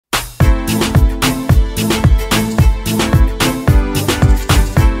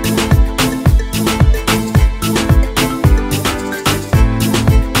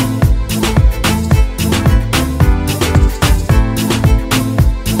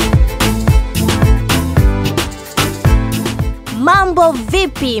Mambo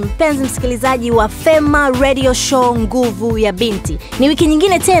vipi mpenzi msikilizaji wa Fema Radio Show Nguvu ya Binti. Ni wiki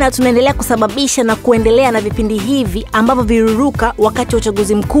nyingine tena tunaendelea kusababisha na kuendelea na vipindi hivi ambavyo viliruka wakati wa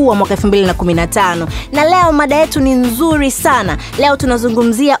uchaguzi mkuu wa mwaka 2015. Na leo mada yetu ni nzuri sana. Leo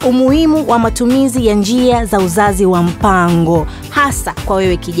tunazungumzia umuhimu wa matumizi ya njia za uzazi wa mpango, hasa kwa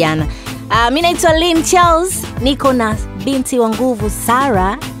wewe kijana. Mimi naitwa Lynn Charles, niko na binti wa nguvu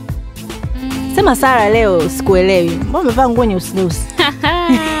Sara. Sema Sara leo sikuelewi. Mbona umevaa nguo nyeusi?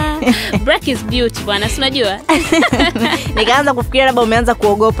 Black is beauty bwana, si unajua? Nikaanza kufikiria labda umeanza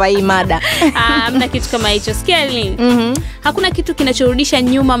kuogopa hii mada. Hamna kitu kama hicho. Sikia Lynn. Hakuna kitu kinachorudisha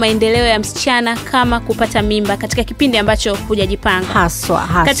nyuma maendeleo ya msichana kama kupata mimba katika kipindi ambacho hujajipanga. Haswa.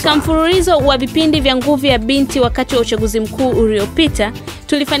 Katika mfululizo wa vipindi vya Nguvu ya Binti wakati wa uchaguzi mkuu uliopita,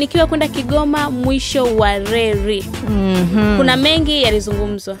 tulifanikiwa kwenda Kigoma mwisho wa reli. Kuna mengi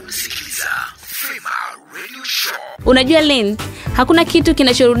yalizungumzwa. Unajua Lynn, hakuna kitu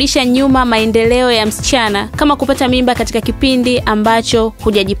kinachorudisha nyuma maendeleo ya msichana kama kupata mimba katika kipindi ambacho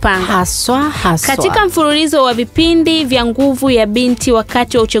hujajipanga. Haswa. Katika mfululizo wa vipindi vya Nguvu ya Binti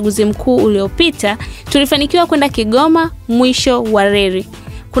wakati wa uchaguzi mkuu uliopita, tulifanikiwa kwenda Kigoma mwisho wa reli.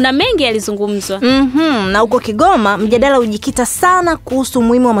 Kuna mengi yalizungumzwa. Na huko Kigoma mjadala ujikita sana kuhusu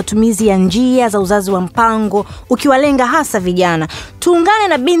umuhimu wa matumizi ya njia za uzazi wa mpango ukiwalenga hasa vijana. Tuungane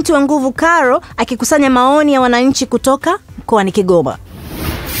na binti wa nguvu Karo akikusanya maoni ya wananchi kutoka mkoani Kigoma.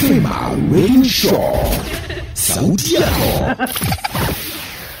 Fema Radio Show. Sauti yako.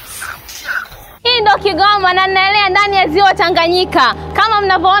 Hii ndo Kigoma na ninaelea ndani ya ziwa Tanganyika. Kama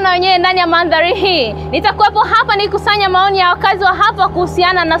mnavyoona wenyewe ndani ya mandhari hii, nitakuwepo hapa nikusanya maoni ya wakazi wa hapa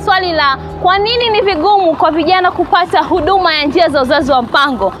kuhusiana na swali la kwa nini ni vigumu kwa vijana kupata huduma ya njia za uzazi wa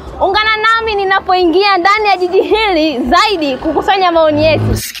mpango. Ungana nami ninapoingia ndani ya jiji hili zaidi kukusanya maoni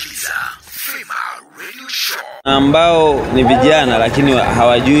yetu. Ambao ni vijana lakini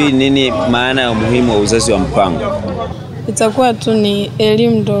hawajui nini maana ya umuhimu wa uzazi wa mpango. Itakuwa tu ni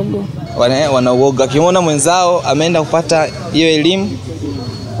elimu ndogo. Wanauoga kiona mwenzao ameenda kupata hiyo elimu,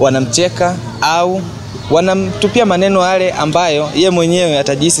 wanamcheka au wanamtupia maneno yale ambayo yeye mwenyewe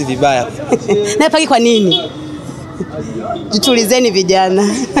atajihisi vibaya. Na paki kwa nini? Jitulizeni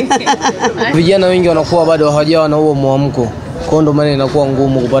vijana. Vijana wengi wanakuwa bado hawajawa na huo mwamko. Kwa ndo maana inakuwa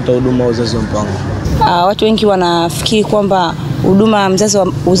ngumu kupata huduma ya uzazi wa mpango. Watu wengi wanafikiri kwamba huduma ya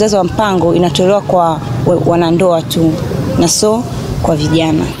uzazi wa mpango inatolewa kwa wanandoa tu na so kwa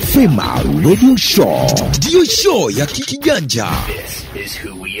vijana. Fema Radio Show. Ndio show ya kijanja.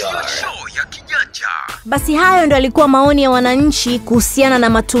 Basi hayo ndio alikuwa maoni ya wananchi kuhusiana na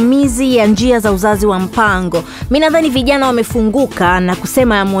matumizi ya njia za uzazi wa mpango. Mimi nadhani vijana wamefunguka na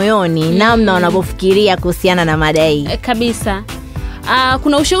kusema ya moyoni namna wanavyofikiria kuhusiana na mada hii. Kabisa.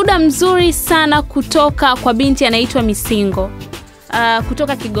 Kuna ushuhuda mzuri sana kutoka kwa binti anaitwa Misingo.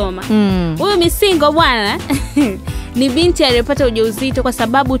 Kutoka Kigoma. Huyu Misingo bwana ni binti aliyepata ujauzito kwa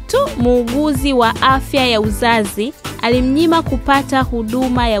sababu tu muuguzi wa afya ya uzazi alimnyima kupata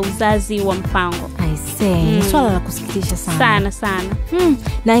huduma ya uzazi wa mpango. Ni swala la kusikitisha sana. Sana.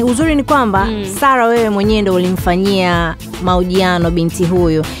 Na uzuri ni kwamba Sara wewe mwenyewe ndio ulimfanyia mahojiano binti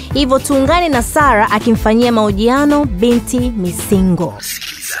huyo. Hivyo tuungane na Sara akimfanyia mahojiano binti Misingo.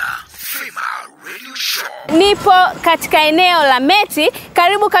 Nipo katika eneo la Meti,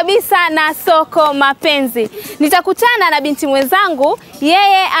 karibu kabisa na soko Mapenzi. Nitakutana na binti mwenzangu,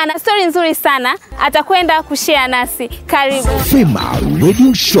 yeye ana story nzuri sana, atakwenda kushare nasi. Karibu. Fema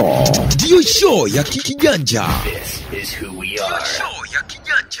Radio Show. Ndio show ya kijanja.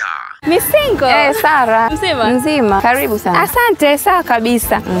 Misingo. Sara. Mzima. Karibu sana. Asante, sawa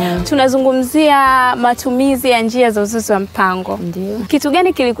kabisa. Tunazungumzia matumizi ya njia za uzazi wa mpango. Ndio. Kitu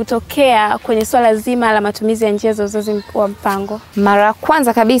gani kilikutokea kwenye swala zima la matumizi ya njia za uzazi wa mpango? Mara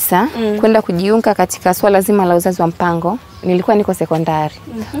kwanza kabisa kwenda kujiunga katika swala zima la uzazi wa mpango, nilikuwa niko sekondari.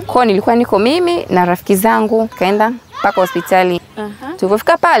 Kwa nilikuwa niko mimi na rafiki zangu, kaenda mpaka hospitali.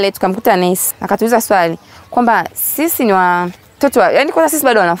 Tulipofika pale tukamkuta nesi, akatuuliza swali kwamba sisi ni watoto, yani kwa sisi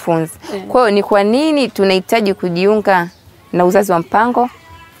bado wanafunzi. Kwa hiyo ni kwa nini tunahitaji kujiunga na uzazi wa mpango?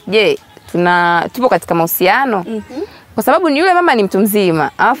 Je, tupo katika mahusiano? Kwa sababu ni yule mama ni mtu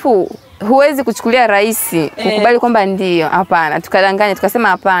mzima. Alafu huwezi kuchukulia rahisi kukubali kwamba ndio. Hapana, tukadanganya tukasema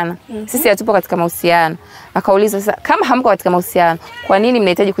hapana. Sisi hatupo katika mahusiano. Akauliza sasa kama hamko katika mahusiano, kwa nini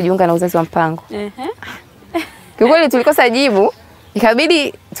mnahitaji kujiunga na uzazi wa mpango? Kiukweli tulikosa jibu.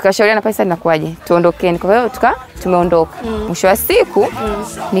 Ikabidi tukashauriana pesa inakuaje? Tuondokeni. Kwa hiyo tumeondoka. Mwisho wa siku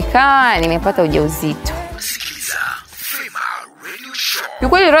nikawa nimepata ujauzito. Fema Radio Show.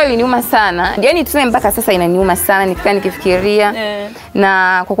 Kiukweli roho iliniuma sana. Yaani tuseme mpaka sasa inaniuma sana nikikaa nikifikiria.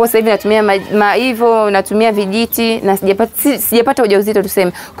 Na kwa kuwa sasa hivi natumia hivyo natumia vijiti na sijapata ujauzito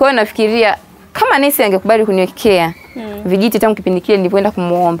tuseme. Kwa hiyo nafikiria kama nesi angekubali kuniwekea vijiti tangu kipindi kile nilipoenda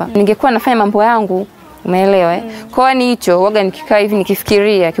kumuomba, ningekuwa nafanya mambo yangu, umeelewa Kwa hiyo hicho waga nikikaa hivi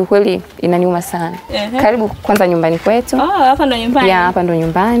nikifikiria kiukweli inaniuma sana. Karibu kwanza nyumbani kwetu. Hapa ndo nyumbani. Ya, hapa ndo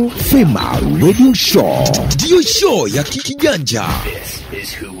nyumbani. Fema Radio Show. Ndio show ya kijanja.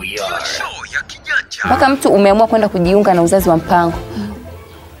 Mpaka mtu umeamua kwenda kujiunga na uzazi wa mpango.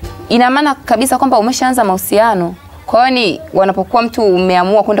 Ina maana kabisa kwamba umeshaanza mahusiano. Kwa hiyo ni wanapokuwa mtu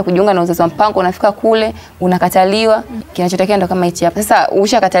umeamua kwenda kujiunga na uzazi wa mpango, unafika kule, unakataliwa, kinachotokea ndo kama hichi hapa. Sasa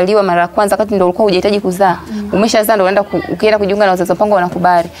ushakataliwa mara ya kwanza wakati ndio ulikuwa hujahitaji kuzaa. Umeshazaa ndio ukienda kujiunga na uzazi wa mpango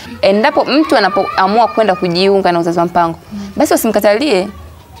wanakubali. Endapo mtu anapoamua kwenda kujiunga na uzazi wa mpango, basi usimkatalie.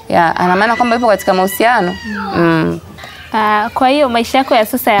 Ana maana kwamba yupo katika mahusiano. Kwa hiyo maisha yako ya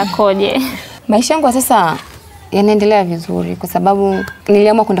sasa yakoje? Maisha yangu sasa yanaendelea vizuri kwa sababu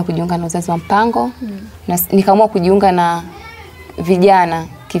niliamua kwenda kujiunga na uzazi wa mpango na nikaamua kujiunga na vijana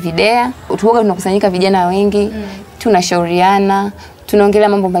kividea. Tuoga tunakusanyika vijana wengi, tunashauriana, tunaongelea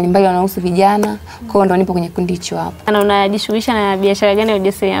mambo mbalimbali yanayohusu vijana. Kwa hiyo ndo nipo kwenye kundi hicho hapo. Na unajishughulisha na biashara gani ya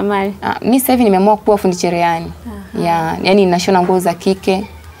ujasiriamali? Mimi sasa hivi nimeamua kuwa fundi cherehani. Yaani ninashona nguo za kike.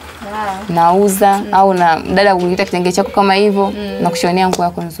 Nauza au na dada kuleta kitenge chako kama hivyo na kushonea nguo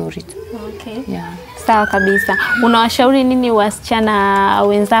yako nzuri tu. Sawa kabisa. Unawashauri nini wasichana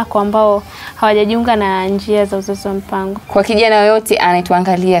wenzako ambao hawajajiunga na njia za uzazi wa mpango? Kwa kijana yoyote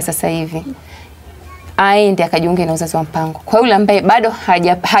anaituangalia sasa hivi, aende akajiunge na uzazi wa mpango. Kwa yule ambaye bado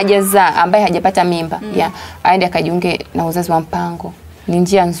hajazaa, ambaye hajapata mimba, aende akajiunge na uzazi wa mpango. Ni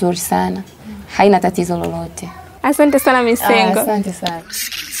njia nzuri sana. Haina tatizo lolote. Asante sana Misengo. Asante sana.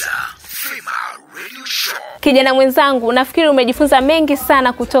 Kijana mwenzangu, nafikiri umejifunza mengi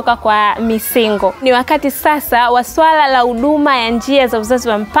sana kutoka kwa Misengo. Ni wakati sasa wa swala la huduma ya njia za uzazi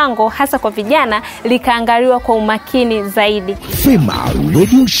wa mpango hasa kwa vijana likaangaliwa kwa umakini zaidi. Fema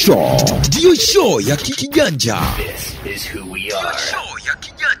Radio Show. Ndio show ya kijanja.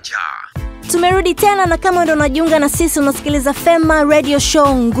 Tumerudi tena na kama ndo unajiunga na sisi unasikiliza Fema Radio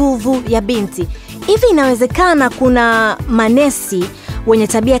Show Nguvu ya Binti. Hivi inawezekana kuna manesi wenye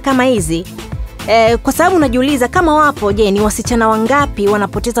tabia kama hizi? Kwa sababu unajiuliza kama wapo, je, ni wasichana wangapi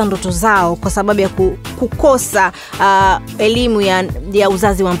wanapoteza ndoto zao kwa sababu ya kukosa elimu ya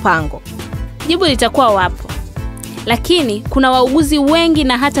uzazi wa mpango? Jibu litakuwa wapo. Lakini kuna wauguzi wengi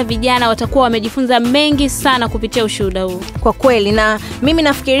na hata vijana watakuwa wamejifunza mengi sana kupitia ushuhuda huu. Kwa kweli, na mimi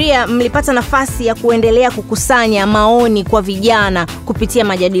nafikiria mlipata nafasi ya kuendelea kukusanya maoni kwa vijana kupitia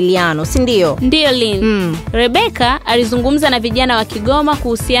majadiliano, si ndio? Ndio Lynn. Rebecca alizungumza na vijana wa Kigoma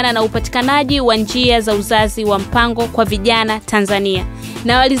kuhusiana na upatikanaji wa njia za uzazi wa mpango kwa vijana Tanzania.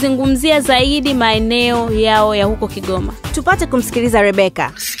 Na walizungumzia zaidi maeneo yao ya huko Kigoma. Tupate kumsikiliza Rebecca.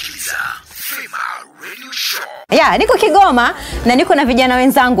 Niko Kigoma na niko na vijana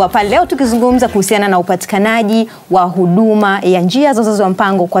wenzangu hapa leo tukizungumza kuhusiana na upatikanaji wa huduma ya njia za uzazi wa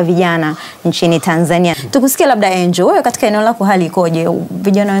mpango kwa vijana nchini Tanzania. Tukusikie labda Angel, wewe katika eneo lako hali ikoje?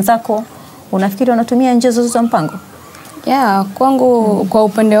 Vijana wenzako unafikiri wanatumia njia za uzazi wa mpango? Kwangu, kwa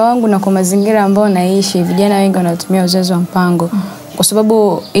upande wangu na kwa mazingira ambayo naishi, vijana wengi wanatumia uzazi wa mpango kwa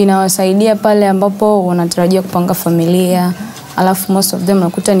sababu inawasaidia pale ambapo wanatarajia kupanga familia. Alafu most of them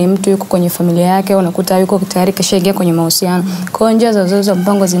unakuta ni mtu yuko kwenye familia yake, unakuta yuko tayari kishaingia kwenye mahusiano. Kwa hiyo njia za uzazi wa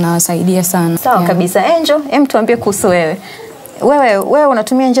mpango zinawasaidia sana. Sawa kabisa. Angel, tuambie kuhusu wewe. Wewe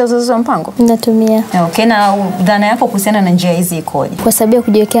unatumia njia za uzazi wa mpango? Natumia. Okay, na dhana yako kuhusiana na njia hizi ikoje? Kwa sababu ya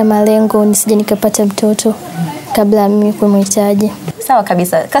kujiwekea malengo nisije nikapata mtoto kabla mimi kumhitaji. Sawa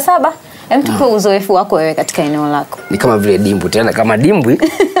kabisa. Kasaba, tupe uzoefu wako wewe katika eneo lako. Ni kama vile dimbwi, tena kama dimbwi.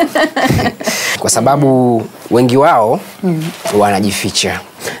 Kwa sababu wengi wao wanajificha.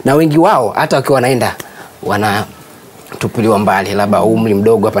 Na wengi wao hata wakiwa wanaenda wanatupiliwa mbali, labda umri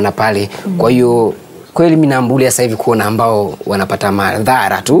mdogo hapa na pale. Kwa hiyo kweli mimi naambulia sasa hivi kuona ambao wanapata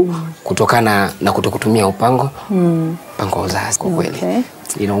madhara tu kutokana na kutokutumia mpango wa uzazi kwa kweli.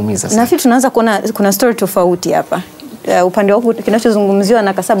 Inaumiza sana. Na sisi tunaanza kuona kuna story tofauti hapa. Upande wako kinachozungumziwa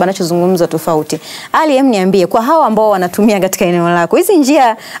na Kasaba anachozungumza tofauti. Ali, niambie kwa hao ambao wanatumia katika eneo lako, hizi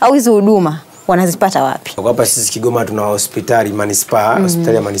njia au hizo huduma wanazipata wapi? Kwa hapa sisi Kigoma tuna hospitali manispaa,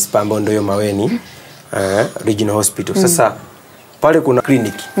 hospitali ya manispaa ambayo ndio Maweni, regional hospital. Sasa pale kuna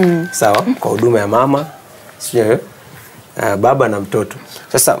kliniki, sawa, kwa huduma ya mama, sio baba na mtoto.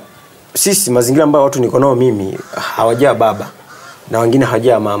 Sasa sisi mazingira ambayo watu niko nao mimi hawajaa baba na wengine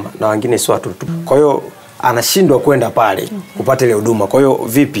hawajaa mama na wengine sio watoto. Kwa hiyo anashindwa kwenda pale kupata ile huduma. Kwa hiyo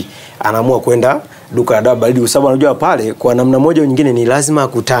vipi anaamua kwenda duka la dawa baridi, kwa sababu anajua pale kwa namna moja au nyingine ni lazima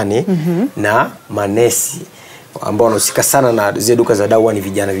akutane na manesi ambao wanahusika sana na zile duka za dawa, ni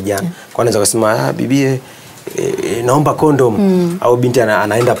vijana. Kwa anaweza kusema bibie naomba kondom, au binti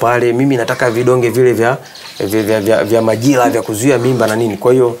anaenda pale, mimi nataka vidonge vile vya majira vya kuzuia mimba na nini.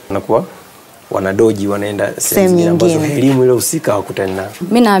 Kwa hiyo anakuwa wanadoji, wanaenda sehemu nyingine ambazo elimu ile husika hakutani nayo.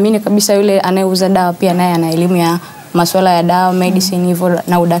 Mimi naamini kabisa yule anayeuza dawa pia naye ana elimu ya masuala ya dawa, medicine hivyo,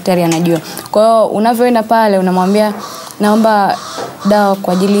 na udaktari anajua. Kwa hiyo unavyoenda pale unamwambia naomba dawa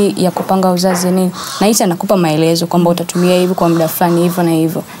kwa ajili ya kupanga uzazi nini, na hicho anakupa maelezo kwamba utatumia hivi kwa muda fulani hivyo na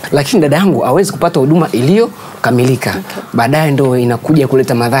hivyo. Lakini dada yangu hawezi kupata huduma iliyokamilika. Baadaye ndio inakuja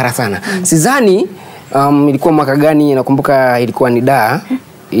kuleta madhara sana. Sidhani ilikuwa mwaka gani, nakumbuka ilikuwa ni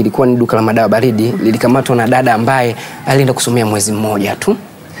ilikuwa ni duka la madawa baridi, lilikamatwa na dada ambaye alienda kusomea mwezi mmoja tu.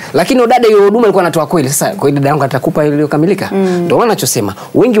 Lakini dada hiyo huduma alikuwa anatoa kweli. Sasa kwa hiyo dada yangu atakupa ile iliyokamilika? Ndio wanachosema.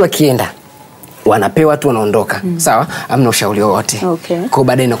 Wengi wakienda wanapewa tu wanaondoka. Sawa? Hamna ushauri wote. Kwa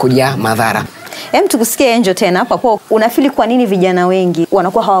baadaye inakuja madhara. Tukusikie Angel tena hapo. Unafili kwa nini vijana wengi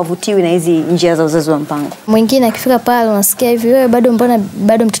wanakuwa hawavutiwi na hizi njia za uzazi wa mpango? Mwingine akifika pale unasikia hivi, wewe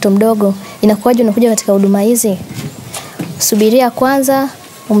bado mtoto mdogo, inakuwaje unakuja katika huduma hizi? Subiria kwanza,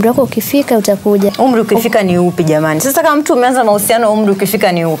 umri wako ukifika utakuja. Umri ukifika ni upi jamani? Sasa kama mtu umeanza mahusiano, umri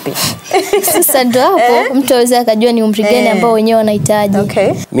ukifika ni upi? Sasa ndio hapo mtu aweza akajua ni umri gani ambao wenyewe wanahitaji.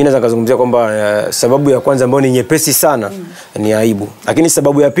 Mimi naweza kuzungumzia kwamba sababu ya kwanza ambayo ni nyepesi sana ni aibu. Lakini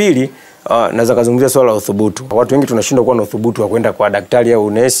sababu ya pili naweza kuzungumzia swala la uthubutu. Watu wengi tunashindwa kuwa na uthubutu wa kwenda kwa daktari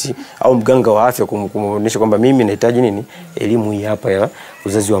au nesi au mganga wa afya kumuonyesha kwamba mimi nahitaji nini, elimu hii hapa ya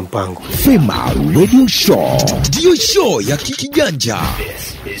uzazi wa mpango. Fema Radio Show ndio show ya kijanja.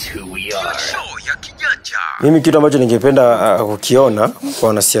 Mimi kitu ambacho ningependa kukiona kwa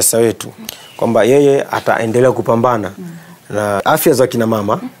wanasiasa wetu kwamba yeye ataendelea kupambana na afya za kina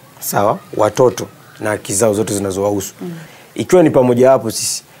mama, sawa, watoto na haki zao zote zinazowahusu. Ikiwa ni pamoja hapo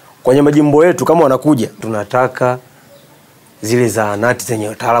sisi kwenye majimbo yetu kama wanakuja, tunataka zile zahanati zenye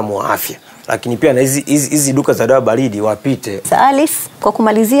wataalamu wa afya, lakini pia na hizi duka za dawa baridi wapite. Alice, kwa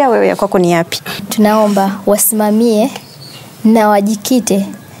kumalizia wewe ya kwako ni yapi? Tunaomba wasimamie na wajikite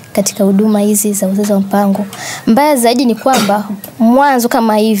katika huduma hizi za uzazi wa mpango. Mbaya zaidi ni kwamba mwanzo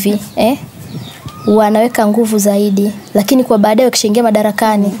kama hivi wanaweka nguvu zaidi, lakini kwa baadaye wakishaingia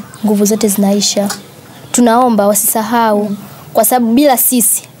madarakani nguvu zote zinaisha. Tunaomba wasisahau, kwa sababu bila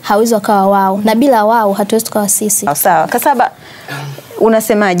sisi hawezi wakawa wao, na bila wao hatuwezi tukawa sisi. Sawa. Kasaba,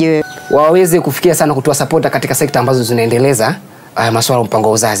 unasemaje wewe? Waweze kufikia sana kutoa support katika sekta ambazo zinaendeleza masuala ya mpango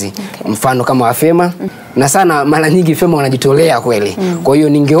wa uzazi. Mfano kama Fema, na sana mara nyingi Fema wanajitolea kweli. Kwa hiyo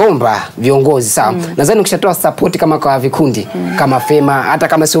ningeomba viongozi, sawa, nadhani ukishatoa support kama kwa vikundi kama Fema, hata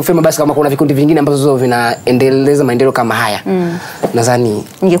kama sio Fema basi kama kuna vikundi vingine ambazo vinaendeleza maendeleo kama haya, nadhani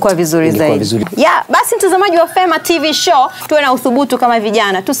ingekuwa vizuri zaidi. Basi mtazamaji wa Fema TV show, tuwe na uthubutu kama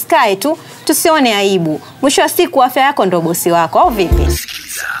vijana, tusikae tu, tusione aibu. Mwisho wa siku afya yako ndio bosi wako, au vipi?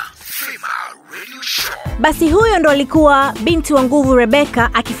 Basi huyo ndo alikuwa binti wa Nguvu Rebecca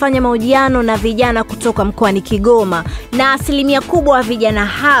akifanya mahojiano na vijana kutoka mkoani Kigoma, na asilimia kubwa wa vijana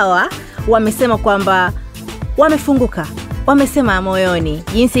hawa wamesema kwamba wamefunguka, wamesema moyoni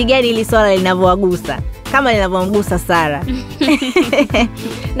jinsi gani ili swala linavyowagusa kama linavyomgusa Sara.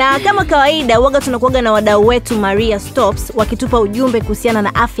 Na kama kawaida huaga tunakuaga na wadau wetu Maria Stops wakitupa ujumbe kuhusiana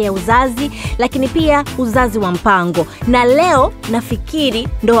na afya ya uzazi, lakini pia uzazi wa mpango. Na leo nafikiri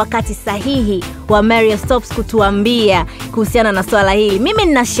ndo wakati sahihi wa Maria Stops kutuambia kuhusiana na swala hili. Mimi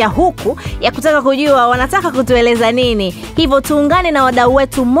nina shauku ya kutaka kujua wanataka kutueleza nini. Hivyo tuungane na wadau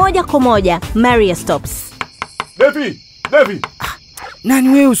wetu moja kwa moja. Maria Stops. Devi. Nani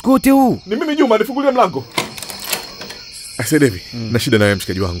wewe usikote huu? Ni mimi Juma, nifungulie mlango. Ase Devi, na shida na wewe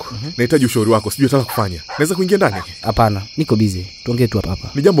mshikaji wangu. Nahitaji ushauri wako, sijui nataka kufanya. Naweza kuingia ndani? Hapana, niko busy. Tuongee tu hapa.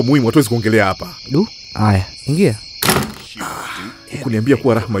 Ni jambo muhimu, hatuwezi kuongelea hapa. Haya, ingia. Kuniambia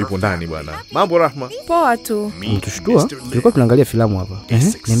kuwa Rahma yupo ndani bwana. Mambo Rahma? Poa tu. Mtushtua, tulikuwa tunaangalia filamu hapa.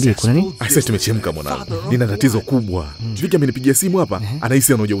 Niambie kuna nini? Sasa tumechemka mwanangu. Nina tatizo kubwa. Viki amenipigia simu hapa,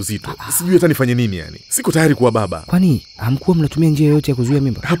 anahisi ana ujauzito. Sijui hata nifanye nini yani. Siko tayari kuwa baba. Kwani hamkuwa mnatumia njia yoyote ya kuzuia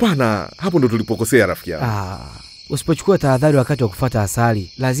mimba? Hapana, hapo ndo tulipokosea rafiki yangu. Usipochukua tahadhari wakati wa kufuata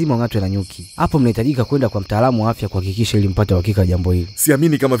asali, lazima ungatwe na nyuki. Hapo mnahitajika kwenda kwa mtaalamu wa afya kuhakikisha ili mpate uhakika jambo hili.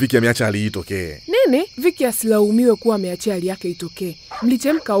 Siamini kama Viki ameacha hali itokee. Nini? Viki asilaumiwe kuwa ameacha hali yake itokee.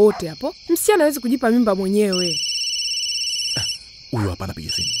 Mlichemka wote hapo. Msichana hawezi kujipa mimba mwenyewe. Huyu hapa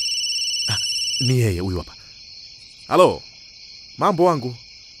anapiga simu. Ni yeye huyu hapa. Halo. Mambo wangu.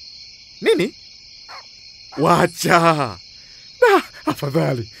 Nini? Wacha.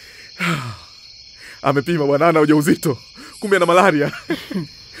 Afadhali. Amepima bwana ana ujauzito. Kumbe ana malaria.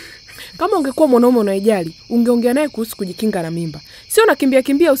 Kama ungekuwa mwanaume unayejali, ungeongea naye kuhusu kujikinga na mimba. Sio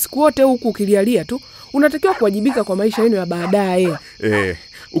unakimbia usiku wote huku ukilialia tu. Unatakiwa kuwajibika kwa maisha yenu ya baadaye.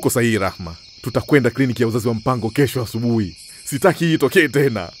 Uko sahihi Rahma. Tutakwenda kliniki ya uzazi wa mpango kesho asubuhi. Sitaki hii itokee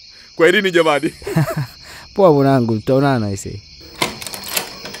tena. Kwaherini jamani. Poa mwanangu, tutaonana ise.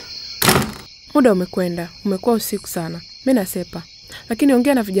 Muda umekwenda, umekuwa usiku sana. Mimi nasepa. Lakini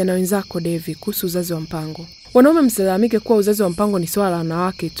ongea na vijana wenzako Devi kuhusu uzazi wa mpango. Wanaume msilalamike kuwa uzazi wa mpango ni swala la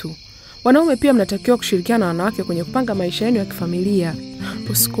wanawake tu. Wanaume pia mnatakiwa kushirikiana na wanawake kwenye kupanga maisha yenu ya kifamilia.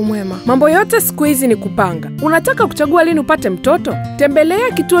 Usiku mwema. Mambo yote siku hizi ni kupanga. Unataka kuchagua lini upate mtoto?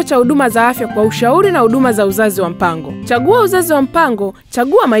 Tembelea kituo cha huduma za afya kwa ushauri na huduma za uzazi wa mpango. Chagua uzazi wa mpango,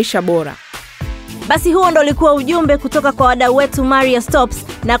 chagua maisha bora. Basi huo ndo ulikuwa ujumbe kutoka kwa wadau wetu Maria Stops,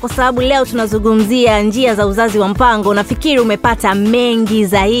 na kwa sababu leo tunazungumzia njia za uzazi wa mpango, nafikiri umepata mengi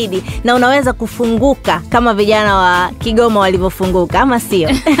zaidi na unaweza kufunguka kama vijana wa Kigoma walivyofunguka, ama sio?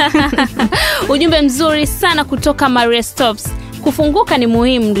 Ujumbe mzuri sana kutoka Maria Stops. Kufunguka ni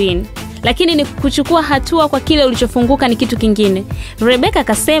muhimu ndini, lakini ni kuchukua hatua kwa kile ulichofunguka ni kitu kingine. Rebecca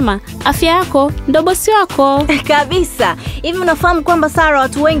akasema afya yako ndo bosi wako. Kabisa. Hivi unafahamu kwamba Sara,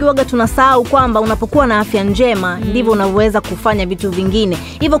 watu wengi waga tunasahau kwamba unapokuwa na afya njema ndivyo unaweza kufanya vitu vingine.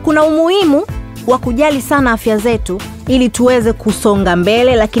 Hivyo kuna umuhimu wa kujali sana afya zetu ili tuweze kusonga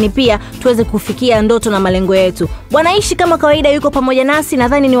mbele, lakini pia tuweze kufikia ndoto na malengo yetu. Bwana Ishi kama kawaida yuko pamoja nasi,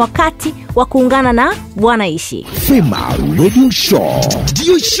 nadhani ni wakati wa kuungana na Bwana Ishi. Fema Radio Show.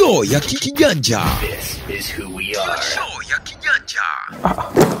 Ndio show ya Kikiganja.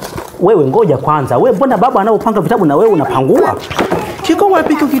 Wewe ngoja kwanza. Wewe mbona baba anaopanga vitabu na wewe unapangua? Kiko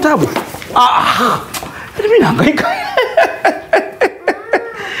wapi kiko kitabu? Mimi nahangaika.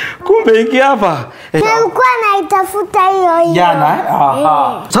 Kumbe ingi hapa. Nilikuwa naitafuta hiyo.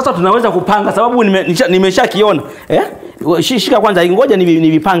 Jana. Sasa tunaweza kupanga sababu nimeshakiona. Shika kwanza, ngoja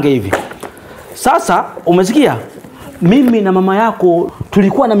nivipange hivi. Sasa umesikia? Mimi na mama yako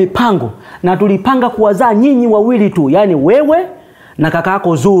tulikuwa na mipango na tulipanga kuwazaa nyinyi wawili tu, yani wewe na kaka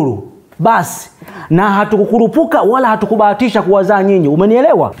yako Zuru. Basi, na hatukukurupuka wala hatukubahatisha kuwazaa nyinyi.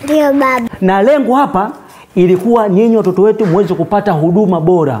 Umenielewa? Ndio baba. Na lengo hapa ilikuwa nyinyi watoto wetu muweze kupata huduma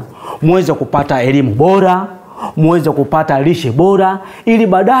bora, muweze kupata elimu bora, muweze kupata lishe bora, ili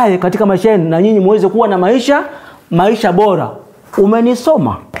baadaye katika maisha yenu na nyinyi muweze kuwa na maisha bora.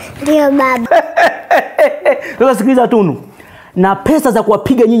 Umenisoma? Ndio baba. Sasa sikiliza Tunu. Na pesa za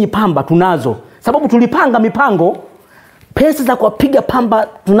kuwapiga nyinyi pamba tunazo. Sababu tulipanga mipango, pesa za kuwapiga pamba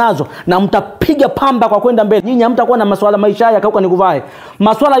tunazo, na mtapiga pamba kwa kwenda mbele. Nyinyi hamtakuwa na masuala maisha haya kauka nikuvae.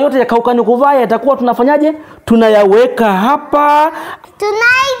 Masuala yote ya kauka nikuvae yatakuwa tunafanyaje? Tunayaweka hapa,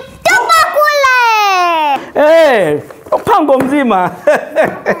 tunaitupa kule. Mpango mzima.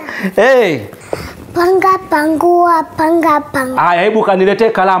 Panga. Haya, hebu kaniletee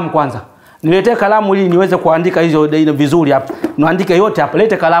kalamu kwanza. Niletee kalamu ili niweze kuandika hizo vizuri hapa. Niandike yote hapa.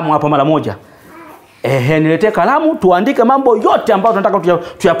 Lete kalamu hapa mara moja. Niletee kalamu tuandike mambo yote ambayo tunataka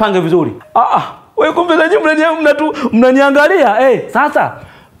tuyapange vizuri. Wewe kumbe na nyinyi mnaniangalia. Sasa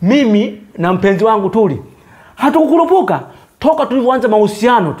mimi na mpenzi wangu Tuli hatukukurupuka. Toka tulivyoanza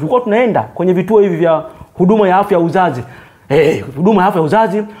mahusiano tulikuwa tunaenda kwenye vituo hivi vya huduma ya afya ya uzazi. Huduma ya afya ya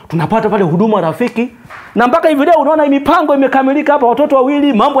uzazi tunapata pale huduma rafiki. Na mpaka hivi leo unaona mipango imekamilika hapa, watoto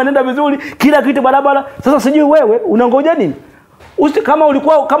wawili, mambo yanaenda vizuri, kila kitu barabara. Sasa sijui wewe unangoja nini? Kama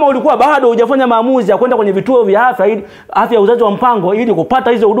ulikuwa bado hujafanya maamuzi ya kwenda kwenye vituo vya afya ya uzazi wa mpango ili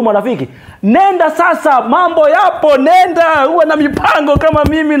kupata hizo huduma rafiki, nenda sasa, mambo yapo, nenda uwe na mipango kama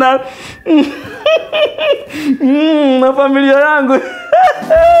mimi na na familia yangu.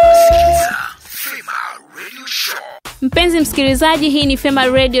 Mpenzi msikilizaji, hii ni Fema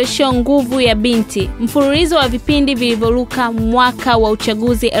Radio Show Nguvu ya Binti, mfululizo wa vipindi vilivyoruka mwaka wa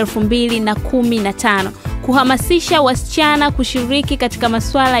uchaguzi 2015 kuhamasisha wasichana kushiriki katika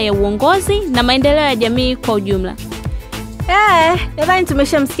masuala ya uongozi na maendeleo ya jamii kwa ujumla. Nadhani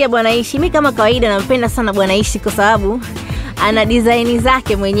tumeshamsikia Bwana Ishi. Mimi kama kawaida nampenda sana Bwana Ishi kwa sababu ana design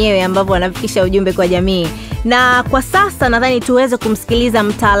zake mwenyewe ambapo anafikisha ujumbe kwa jamii. Na kwa sasa nadhani tuweze kumsikiliza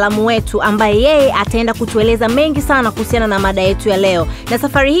mtaalamu wetu ambaye yeye ataenda kutueleza mengi sana kuhusiana na mada yetu ya leo. Na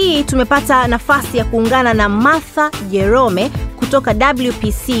safari hii tumepata nafasi ya kuungana na Martha Jerome kutoka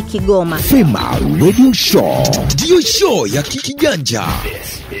WPC Kigoma. Fema Radio Show. Ndio show ya Kikiganja.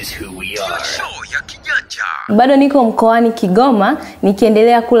 Bado niko mkoani Kigoma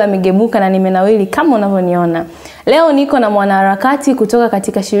nikiendelea kula migebuka na nimenawili kama unavyoniona. Leo niko na mwanaharakati kutoka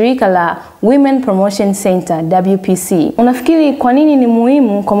katika shirika la Women Promotion Center WPC. Unafikiri kwa nini ni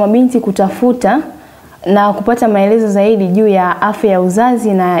muhimu kwa mabinti kutafuta na kupata maelezo zaidi juu ya afya ya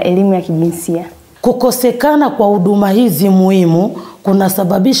uzazi na elimu ya kijinsia? Kukosekana kwa huduma hizi muhimu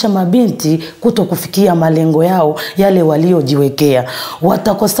kunasababisha mabinti kuto kufikia malengo yao yale waliojiwekea.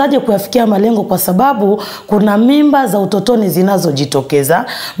 Watakosaje kuyafikia malengo? Kwa sababu kuna mimba za utotoni zinazojitokeza,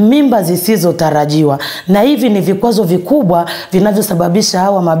 mimba zisizotarajiwa, na hivi ni vikwazo vikubwa vinavyosababisha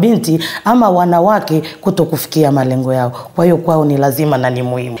hawa mabinti ama wanawake kuto kufikia malengo yao. Kwa hiyo kwao ni lazima na ni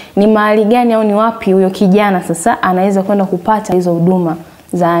muhimu. Ni mahali gani au ni wapi huyo kijana sasa anaweza kwenda kupata hizo huduma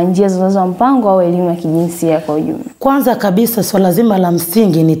za njia za uzazi wa mpango au elimu ya kijinsia kwa ujumla? Kwanza kabisa swala zima la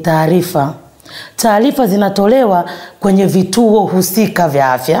msingi ni taarifa. Taarifa zinatolewa kwenye vituo husika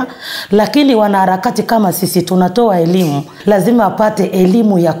vya afya, lakini wanaharakati kama sisi tunatoa elimu. Lazima apate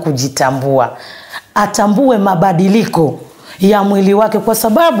elimu ya kujitambua, atambue mabadiliko ya mwili wake, kwa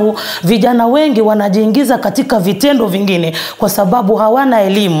sababu vijana wengi wanajiingiza katika vitendo vingine kwa sababu hawana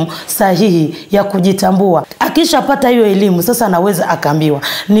elimu sahihi ya kujitambua. Akishapata hiyo elimu sasa anaweza akaambiwa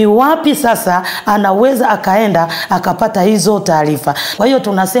ni wapi sasa anaweza akaenda akapata hizo taarifa. Kwa hiyo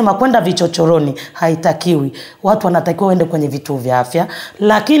tunasema kwenda vichochoroni haitakiwi. Watu wanatakiwa waende kwenye vituo vya afya,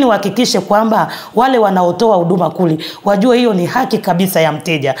 lakini wahakikishe kwamba wale wanaotoa huduma kule wajue hiyo ni haki kabisa ya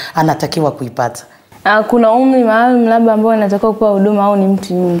mteja, anatakiwa kuipata. Kuna umri maalum labda ambao anatakiwa kupewa huduma au ni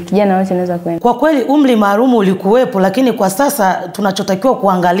mtu kijana wote anaweza kwenda? Kwa kweli umri maalum ulikuwepo, lakini kwa sasa tunachotakiwa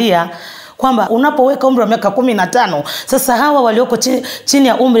kuangalia kwamba unapoweka umri wa miaka 15, sasa hawa walioko chini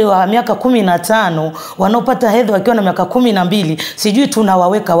ya umri wa miaka 15 wanaopata hedhi wakiwa na miaka 12, sijui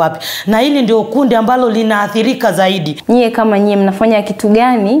tunawaweka wapi, na hili ndio kundi ambalo linaathirika zaidi. Nyie kama nyie mnafanya kitu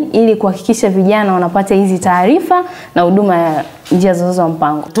gani ili kuhakikisha vijana wanapata hizi taarifa na huduma ya njia za uzazi wa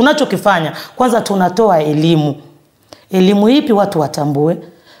mpango? Tunachokifanya kwanza, tunatoa elimu. Elimu ipi? Watu watambue,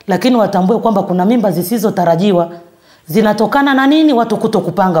 lakini watambue kwamba kuna mimba zisizotarajiwa zinatokana na nini? Watu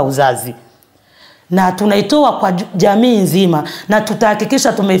kutokupanga uzazi. Na tunaitoa kwa jamii nzima, na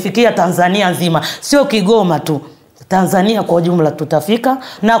tutahakikisha tumeifikia Tanzania nzima, sio Kigoma tu. Tanzania kwa ujumla tutafika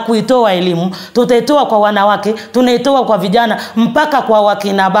na kuitoa elimu. Tutaitoa kwa wanawake, tunaitoa kwa vijana, mpaka kwa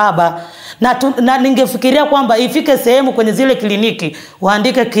wakina baba. Na ningefikiria kwamba ifike sehemu kwenye zile kliniki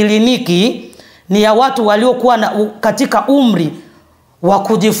waandike kliniki ni ya watu waliokuwa katika umri wa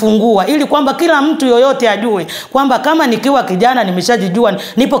kujifungua, ili kwamba kila mtu yoyote ajue kwamba kama nikiwa kijana nimeshajijua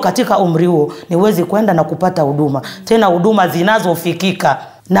nipo katika umri huo, niwezi kwenda na kupata huduma, tena huduma zinazofikika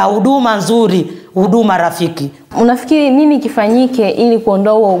na huduma nzuri, huduma rafiki. Unafikiri nini kifanyike ili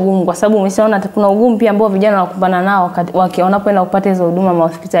kuondoa huo ugumu? Kwa sababu umeshaona kuna ugumu pia ambao vijana wanakumbana nao wanapoenda kupata hizo huduma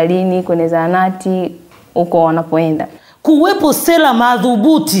hospitalini, kwenye zahanati, huko wanapoenda. Kuwepo sera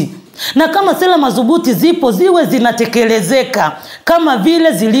madhubuti, na kama sera madhubuti zipo ziwe zinatekelezeka kama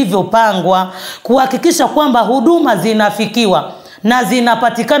vile zilivyopangwa, kuhakikisha kwamba huduma zinafikiwa na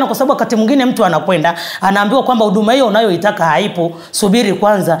zinapatikana, kwa sababu wakati mwingine mtu anakwenda anaambiwa kwamba huduma hiyo unayoitaka haipo, subiri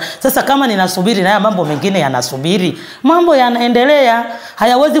kwanza. Sasa kama ninasubiri na haya mambo mengine yanasubiri, mambo yanaendelea,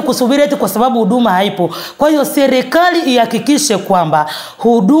 hayawezi kusubiri eti kwa sababu huduma haipo. Kwa hiyo serikali ihakikishe kwamba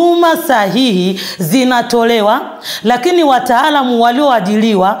huduma sahihi zinatolewa, lakini wataalamu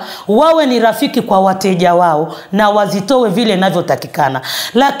walioajiliwa wawe ni rafiki kwa wateja wao na wazitoe vile inavyotakikana.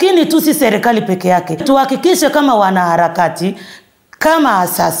 Lakini tu si serikali peke yake, tuhakikishe kama wanaharakati, kama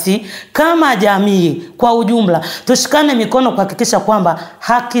asasi, kama jamii kwa ujumla, tushikane mikono kuhakikisha kwamba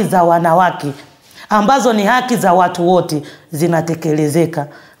haki za wanawake ambazo ni haki za watu wote zinatekelezeka,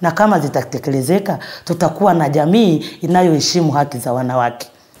 na kama zitatekelezeka tutakuwa na jamii inayoheshimu haki za wanawake.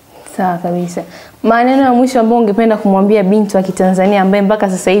 Sawa kabisa. Maneno ya mwisho ambayo ungependa kumwambia binti wa Kitanzania ambaye mpaka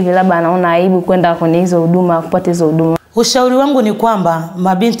sasa hivi labda anaona aibu kwenda kwenye hizo huduma, kupata hizo huduma? Ushauri wangu ni kwamba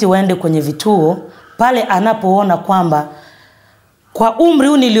mabinti waende kwenye vituo pale anapoona kwamba kwa umri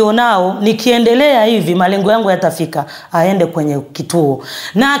huu nilionao nikiendelea hivi malengo yangu yatafika, aende kwenye kituo.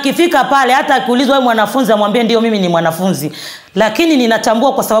 Na akifika pale hata akiulizwa wewe mwanafunzi, amwambie ndio mimi ni mwanafunzi, lakini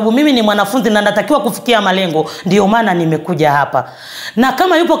ninatambua kwa sababu mimi ni mwanafunzi na natakiwa kufikia malengo, ndio maana nimekuja hapa. Na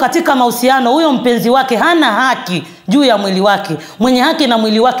kama yupo katika mahusiano, huyo mpenzi wake hana haki juu ya mwili wake. Mwenye haki na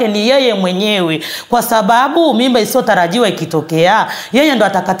mwili wake ni yeye mwenyewe, kwa sababu mimba isiyotarajiwa ikitokea, yeye ndo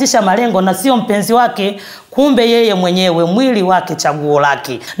atakatisha malengo na sio mpenzi wake. Kumbe yeye mwenyewe, mwili wake, chaguo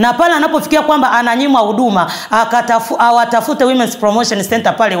lake. Na pale anapofikia kwamba ananyimwa huduma, awatafute Women's Promotion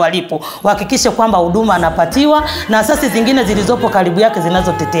Center pale walipo, wahakikishe kwamba huduma anapatiwa na asasi zingine zilizopo karibu yake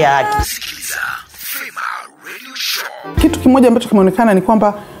zinazotetea haki. Kitu kimoja ambacho kimeonekana ni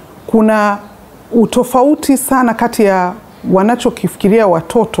kwamba kuna utofauti sana kati ya wanachokifikiria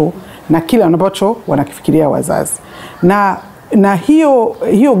watoto na kile ambacho wanakifikiria wazazi. Na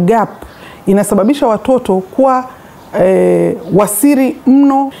hiyo gap inasababisha watoto kuwa wasiri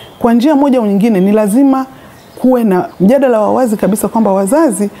mno. Kwa njia moja au nyingine ni lazima kuwe na mjadala wa wazi kabisa kwamba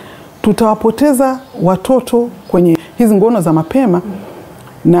wazazi tutawapoteza watoto kwenye hizi ngono za mapema,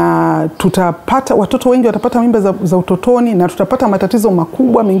 na tutapata watoto wengi watapata mimba za utotoni, na tutapata matatizo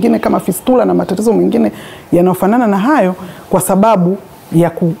makubwa mengine kama fistula na matatizo mengine yanayofanana na hayo kwa sababu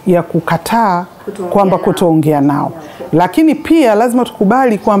ya kukataa kwamba kutoongea nao. Lakini pia lazima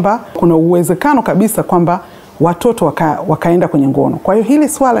tukubali kwamba kuna uwezekano kabisa kwamba watoto wakaenda kwenye ngono. Kwa hiyo hili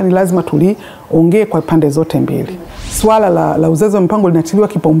swala ni lazima tuliongee kwa pande zote mbili. Swala la uzazi wa mpango linatiliwa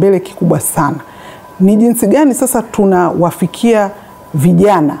kipaumbele kikubwa sana. Ni jinsi gani sasa tunawafikia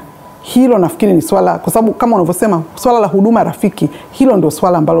vijana? Hilo nafikiri ni swala, kwa sababu kama unavyosema swala la huduma rafiki, hilo ndio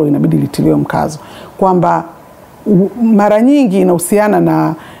swala ambalo inabidi litiliwe mkazo, kwamba mara nyingi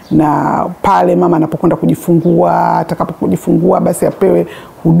inahusiana na pale mama anapokwenda kujifungua, atakapokujifungua basi apewe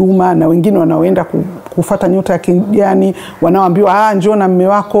huduma, na wengine wanaoenda kufuata nyota ya kijani wanaoambiwa njoo na mume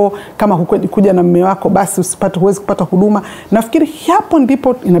wako, kama hukuja na mume wako basi huwezi kupata huduma. Nafikiri hapo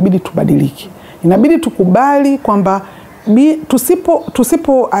ndipo inabidi tubadilike. Inabidi tukubali kwamba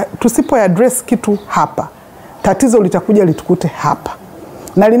tusipo address kitu hapa, tatizo litakuja litukute hapa,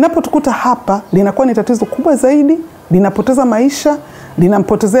 na linapotukuta hapa linakuwa ni tatizo kubwa zaidi, linapoteza maisha,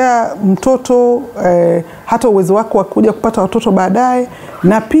 linampotezea mtoto hata uwezo wake wa kuja kupata watoto baadaye,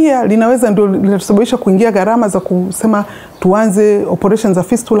 na pia linaweza ndio linatusababisha kuingia gharama za kusema tuanze operations za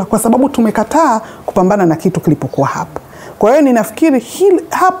fistula, kwa sababu tumekataa kupambana na kitu kilipokuwa hapa. Kwa hiyo ninafikiri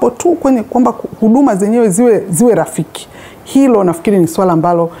hapo tu kwenye kwamba huduma zenyewe ziwe rafiki, hilo nafikiri ni swala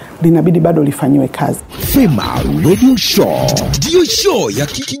ambalo linabidi bado lifanyiwe kazi. Fema Radio Show ndio show ya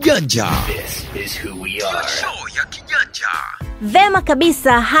kijanja. Vema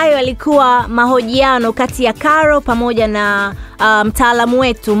kabisa, hayo yalikuwa mahojiano kati ya Caro pamoja na mtaalamu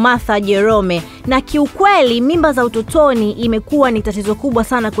wetu Martha Jerome. Na kiukweli mimba za utotoni imekuwa ni tatizo kubwa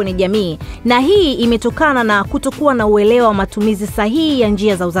sana kwenye jamii, na hii imetokana na kutokuwa na uelewa wa matumizi sahihi ya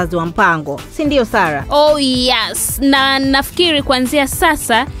njia za uzazi wa mpango. Si ndio Sara? Oh yes, na nafikiri kuanzia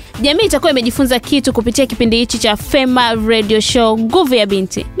sasa jamii itakuwa imejifunza kitu kupitia kipindi hichi cha Fema Radio Show Nguvu ya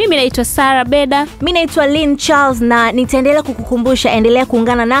Binti. Mimi naitwa Sara Beda. Mimi naitwa Lynn Charles, na nitaendelea kukukumbusha endelea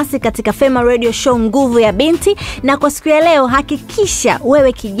kuungana nasi katika Fema Radio Show Nguvu ya Binti. Na kwa siku ya leo hakikisha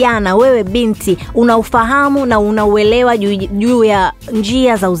wewe kijana, wewe binti unaufahamu na unauelewa juu ya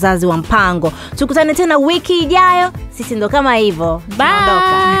njia za uzazi wa mpango. Tukutane tena wiki ijayo. Sisi ndo kama hivyo.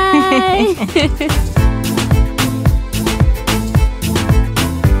 Bye.